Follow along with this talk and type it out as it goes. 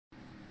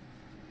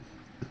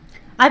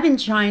I've been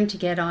trying to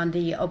get on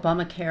the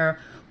ObamaCare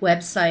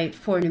website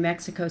for New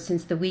Mexico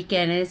since the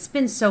weekend, and it's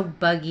been so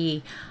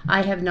buggy.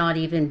 I have not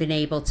even been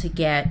able to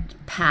get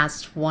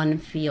past one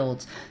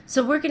field.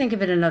 So we're going to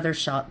give it another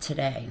shot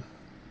today.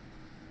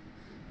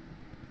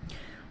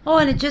 Oh,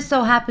 and it just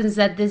so happens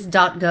that this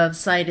 .gov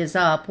site is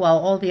up while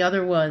all the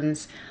other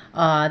ones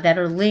that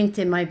are linked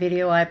in my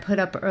video I put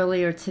up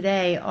earlier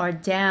today are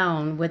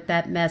down with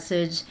that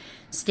message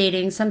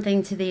stating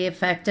something to the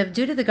effect of,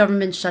 due to the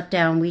government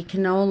shutdown, we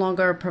can no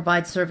longer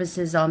provide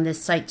services on this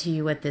site to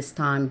you at this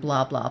time,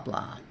 blah, blah,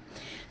 blah.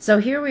 So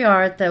here we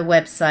are at the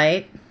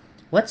website.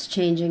 What's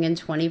changing in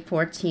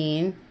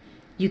 2014?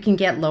 You can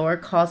get lower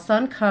costs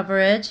on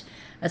coverage,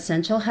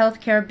 essential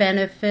health care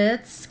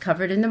benefits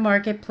covered in the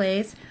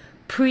marketplace,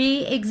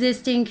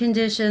 pre-existing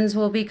conditions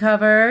will be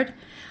covered.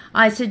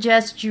 I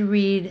suggest you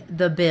read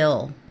the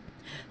bill.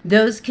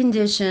 Those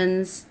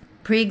conditions,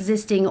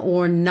 pre-existing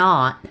or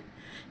not,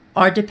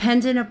 are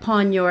dependent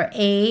upon your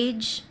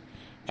age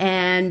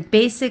and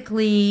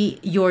basically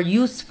your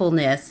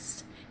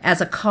usefulness as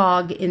a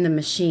cog in the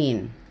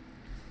machine.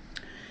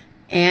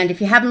 And if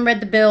you haven't read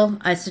the bill,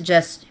 I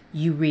suggest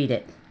you read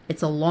it.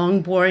 It's a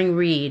long, boring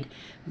read,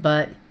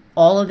 but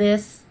all of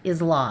this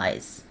is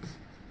lies.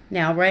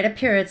 Now, right up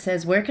here it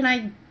says, where can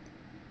I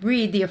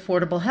read the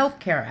Affordable Health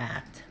Care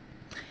Act?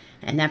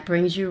 And that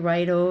brings you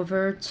right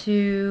over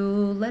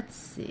to, let's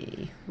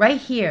see,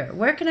 right here.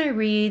 Where can I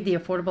read the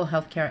Affordable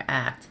Health Care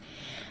Act?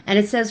 And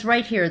it says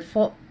right here,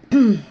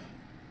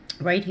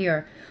 right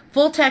here,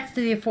 full text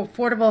of the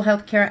Affordable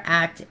Health Care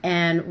Act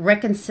and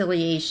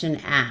Reconciliation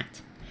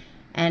Act.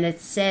 And it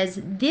says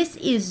this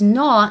is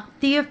not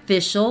the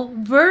official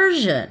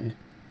version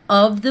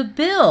of the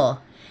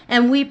bill,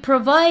 and we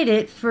provide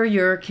it for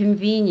your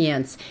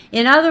convenience.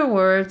 In other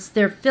words,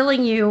 they're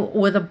filling you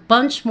with a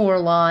bunch more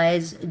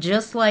lies,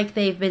 just like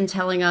they've been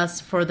telling us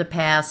for the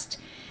past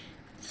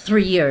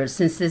 3 years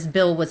since this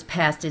bill was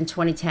passed in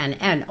 2010.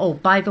 And oh,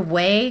 by the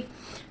way,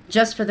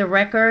 just for the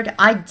record,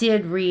 I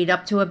did read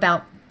up to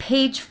about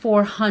page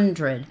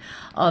 400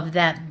 of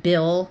that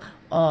bill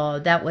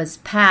that was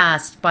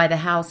passed by the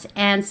House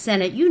and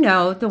Senate. You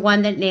know, the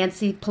one that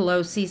Nancy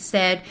Pelosi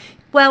said,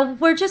 well,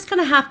 we're just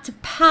going to have to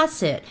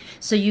pass it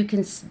so you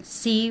can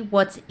see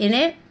what's in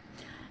it.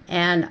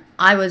 And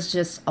I was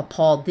just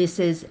appalled. This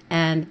is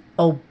an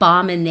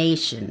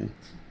abomination.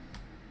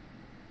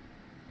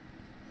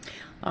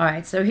 All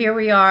right, so here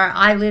we are.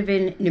 I live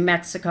in New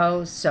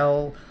Mexico,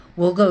 so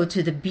we'll go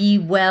to the Be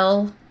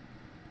Well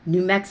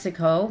New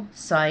Mexico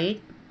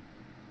site,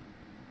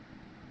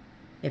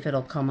 if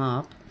it'll come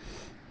up.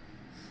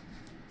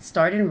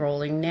 Start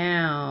enrolling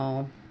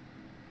now.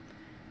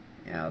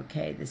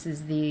 Okay, this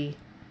is the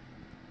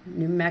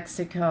New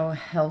Mexico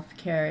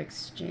Healthcare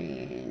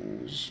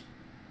Exchange.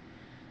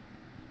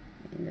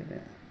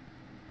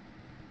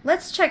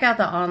 Let's check out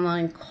the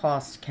online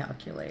cost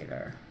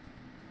calculator.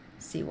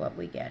 See what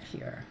we get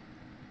here.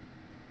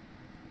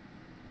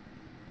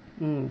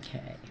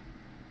 Okay.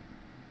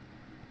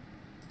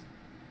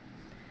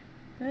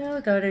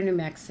 We'll go to New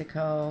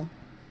Mexico.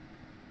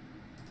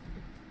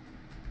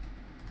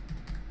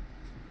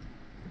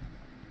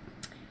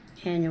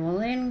 Annual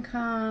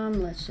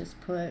income, let's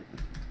just put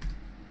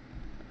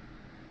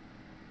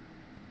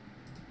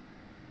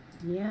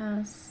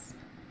yes,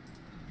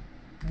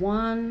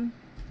 1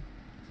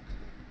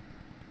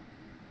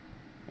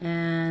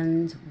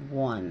 and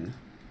 1.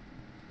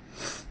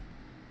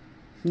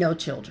 No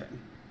children.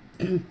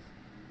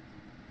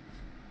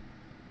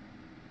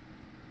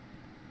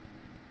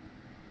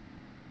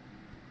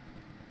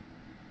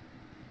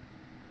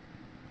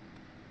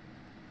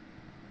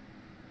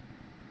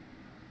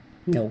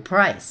 No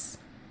price.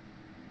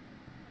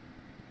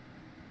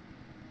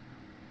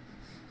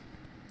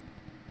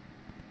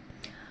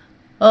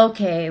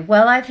 Okay,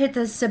 well, I've hit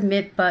the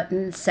submit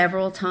button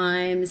several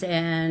times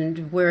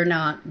and we're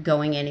not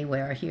going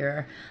anywhere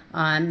here.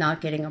 I'm not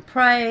getting a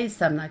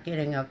price. I'm not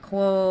getting a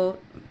quote.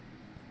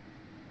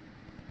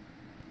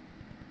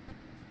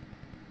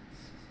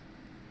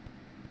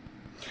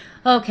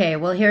 Okay,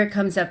 well, here it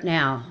comes up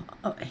now.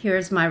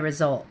 Here's my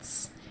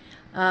results.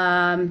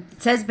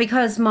 It says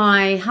because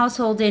my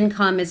household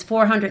income is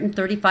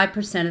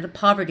 435% of the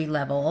poverty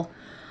level,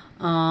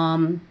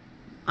 I'm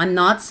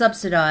not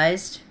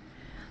subsidized.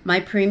 My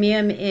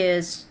premium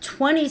is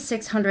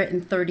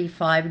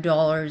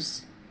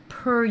 $2,635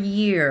 per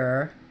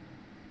year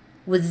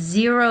with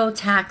 0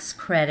 tax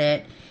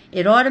credit.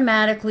 It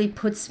automatically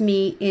puts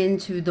me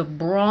into the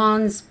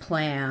bronze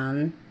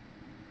plan.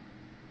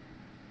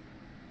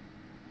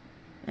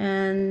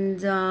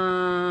 And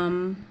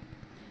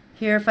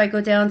here, if I go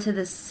down to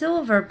the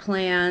silver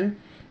plan,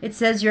 it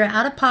says your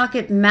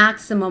out-of-pocket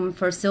maximum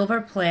for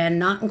silver plan,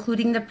 not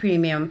including the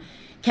premium,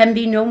 can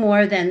be no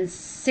more than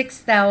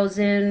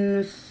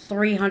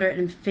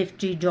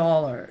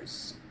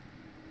 $6,350.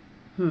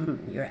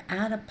 Your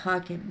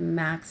out-of-pocket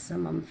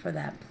maximum for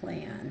that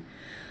plan.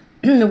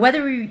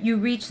 Whether you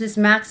reach this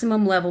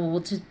maximum level will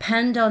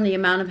depend on the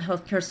amount of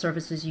healthcare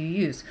services you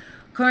use.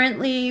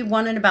 Currently,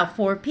 1 in about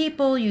 4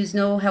 people use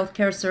no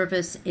healthcare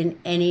service in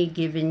any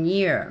given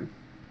year.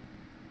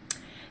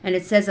 And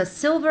it says a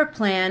silver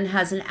plan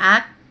has an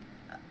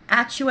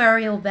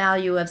actuarial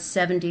value of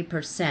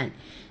 70%.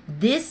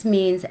 This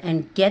means,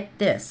 and get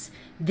this,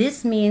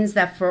 this means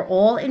that for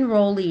all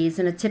enrollees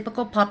in a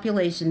typical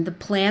population, the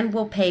plan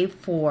will pay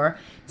for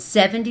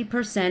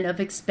 70% of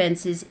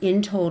expenses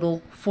in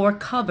total for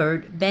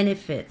covered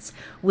benefits,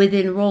 with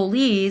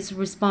enrollees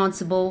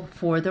responsible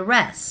for the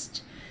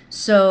rest.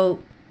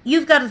 So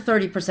you've got a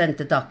 30%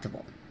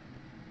 deductible.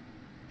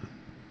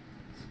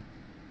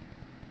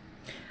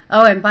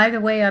 Oh, and by the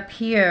way, up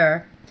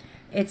here,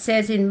 it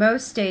says in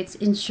most states,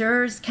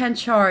 insurers can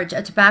charge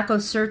a tobacco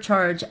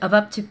surcharge of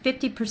up to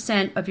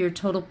 50% of your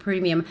total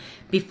premium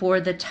before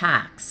the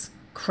tax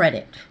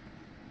credit.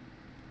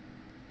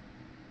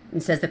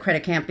 It says the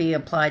credit can't be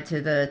applied to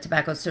the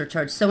tobacco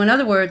surcharge. So in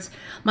other words,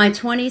 my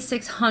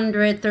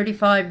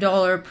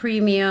 $2,635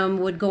 premium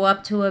would go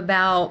up to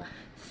about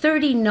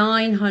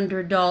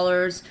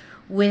 $3,900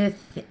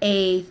 with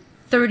a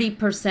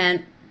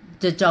 30%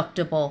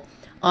 deductible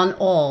on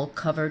all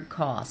covered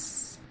costs.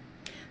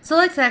 So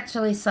let's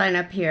actually sign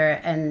up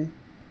here and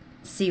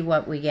see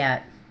what we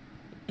get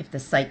if the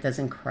site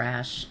doesn't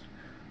crash.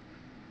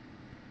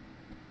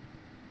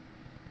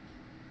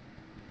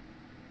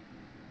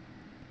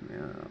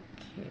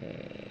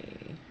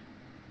 Okay.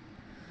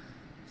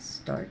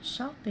 Start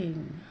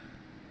shopping.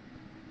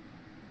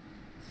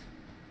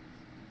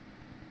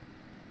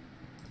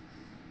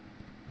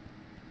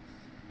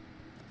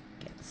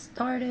 Get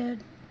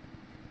started.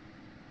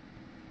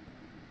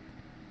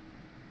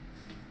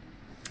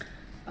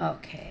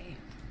 Okay.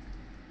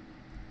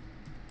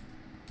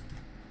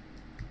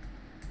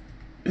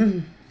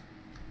 I'm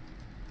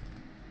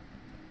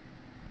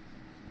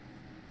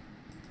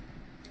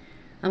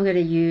going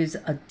to use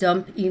a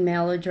dump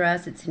email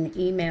address. It's an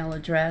email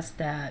address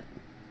that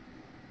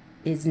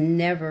is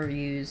never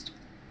used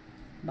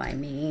by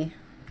me.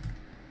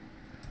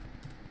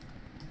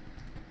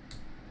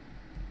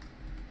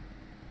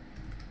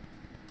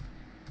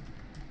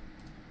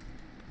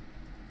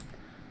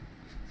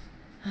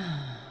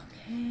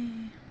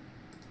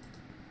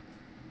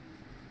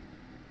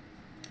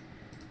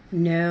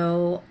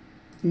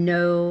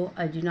 No,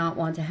 I do not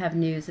want to have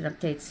news and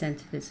updates sent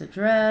to this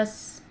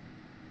address.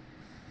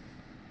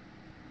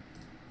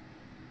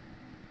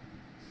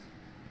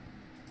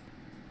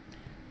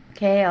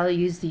 Okay, I'll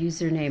use the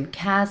username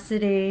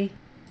Cassidy,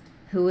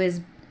 who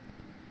is,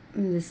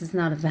 this is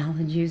not a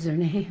valid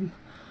username.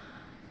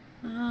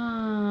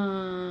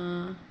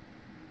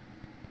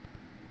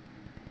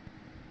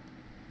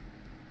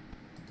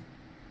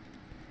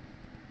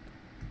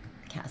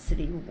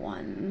 Cassidy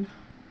 1.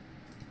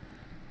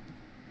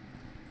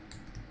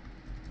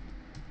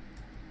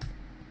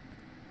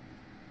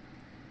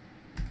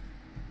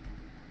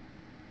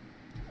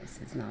 This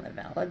is not a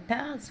valid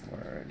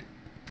password.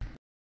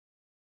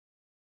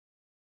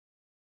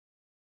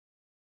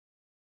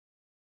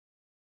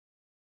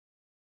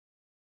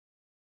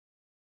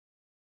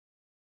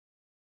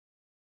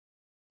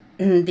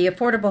 The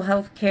affordable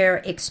health care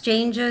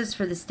exchanges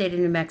for the state of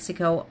New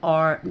Mexico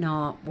are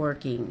not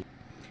working.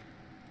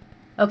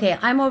 Okay,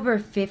 I'm over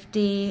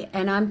 50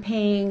 and I'm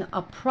paying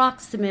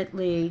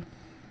approximately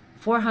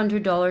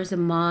 $400 a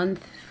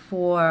month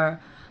for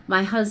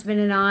my husband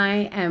and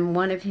I and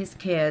one of his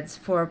kids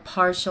for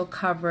partial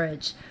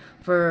coverage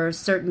for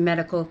certain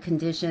medical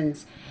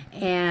conditions.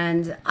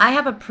 And I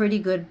have a pretty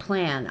good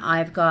plan.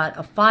 I've got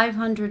a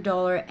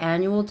 $500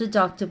 annual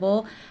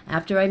deductible.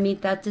 After I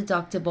meet that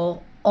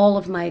deductible, all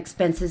of my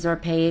expenses are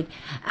paid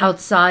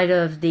outside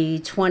of the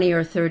 $20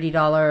 or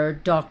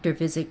 $30 doctor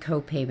visit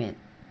copayment.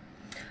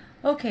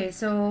 Okay,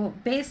 so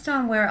based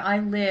on where I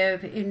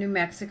live in New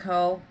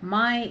Mexico,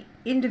 my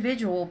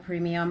individual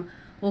premium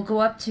will go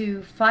up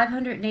to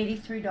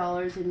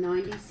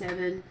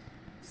 $583.97.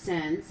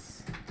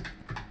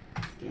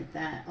 Get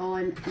that. Oh,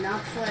 and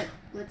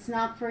let's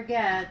not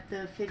forget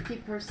the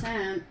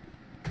 50%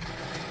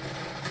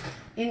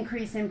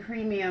 increase in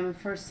premium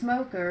for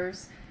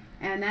smokers,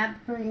 and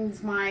that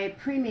brings my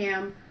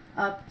premium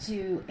up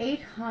to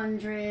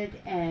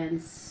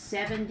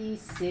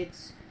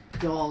 $876,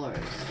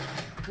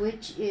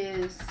 which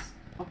is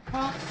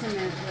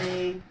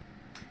approximately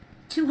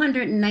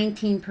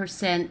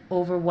 219%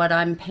 over what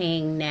I'm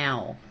paying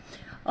now.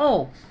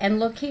 Oh, and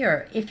look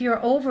here, if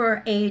you're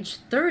over age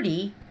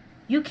 30,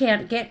 you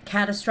can't get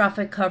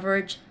catastrophic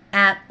coverage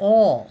at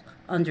all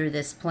under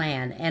this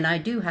plan, and I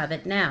do have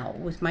it now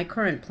with my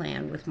current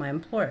plan with my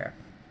employer.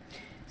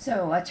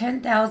 So a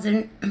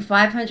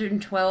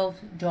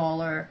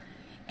 $10,512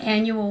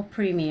 annual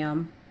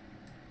premium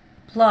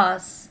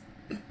plus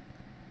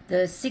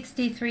the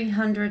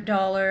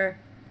 $6,300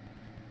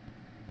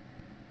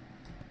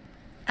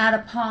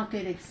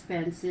 out-of-pocket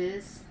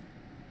expenses.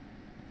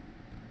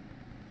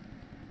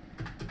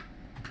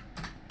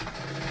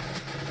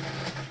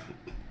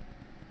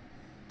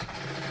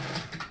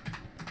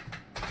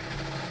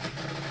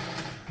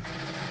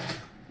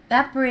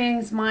 That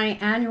brings my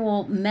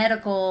annual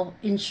medical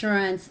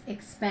insurance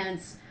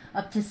expense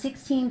up to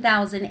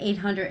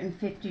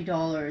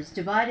 $16,850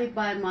 divided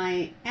by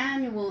my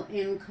annual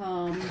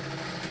income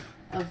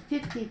of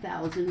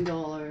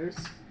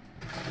 $50,000,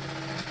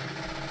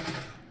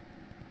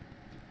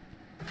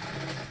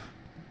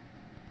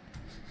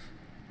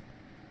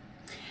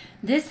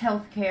 this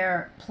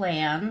healthcare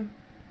plan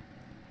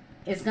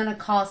is going to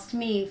cost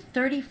me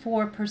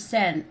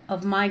 34%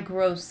 of my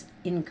gross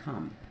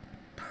income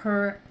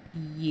per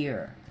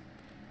year.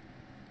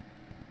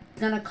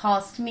 It's going to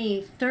cost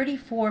me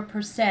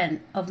 34%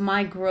 of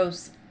my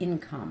gross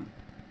income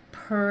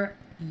per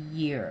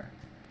year.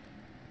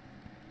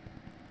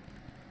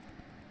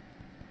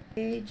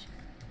 Page.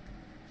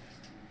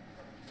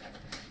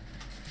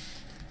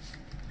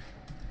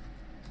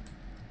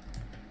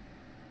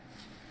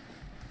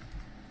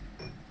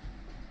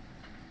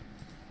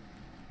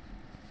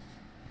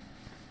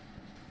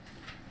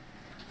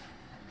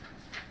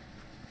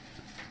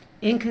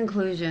 In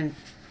conclusion,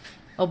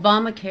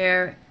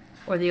 Obamacare,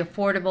 or the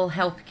Affordable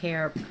Health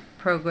Care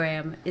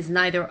Program, is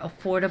neither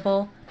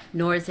affordable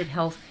nor is it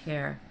health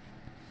care.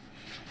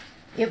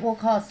 It will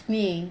cost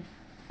me,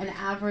 an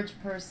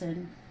average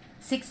person,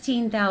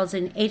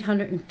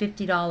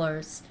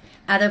 $16,850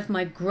 out of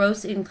my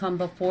gross income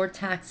before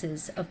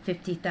taxes of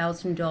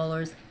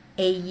 $50,000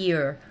 a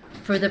year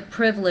for the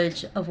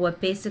privilege of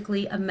what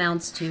basically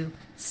amounts to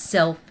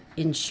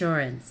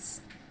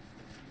self-insurance.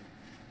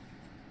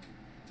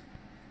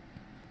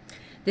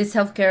 This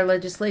healthcare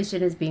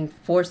legislation is being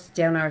forced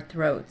down our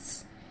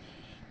throats.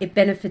 It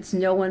benefits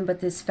no one but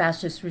this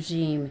fascist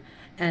regime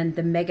and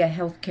the mega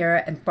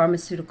healthcare and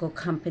pharmaceutical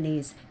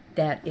companies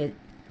that it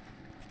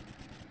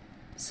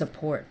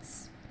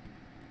supports.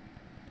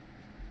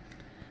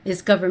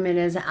 This government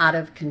is out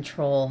of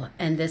control,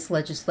 and this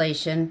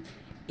legislation,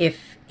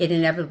 if it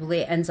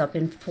inevitably ends up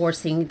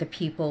enforcing the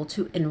people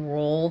to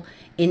enroll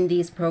in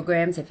these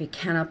programs, if it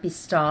cannot be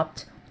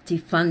stopped,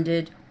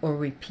 defunded, or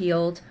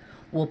repealed,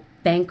 will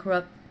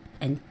bankrupt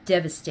and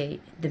devastate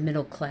the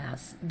middle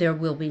class. There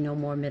will be no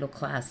more middle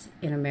class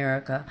in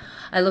America.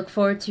 I look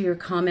forward to your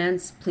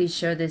comments. Please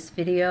share this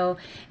video.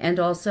 And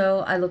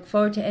also, I look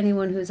forward to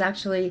anyone who's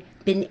actually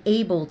been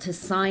able to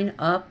sign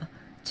up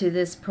to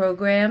this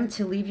program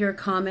to leave your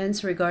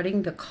comments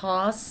regarding the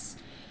costs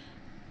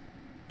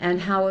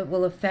and how it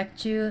will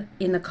affect you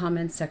in the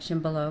comments section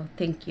below.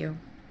 Thank you.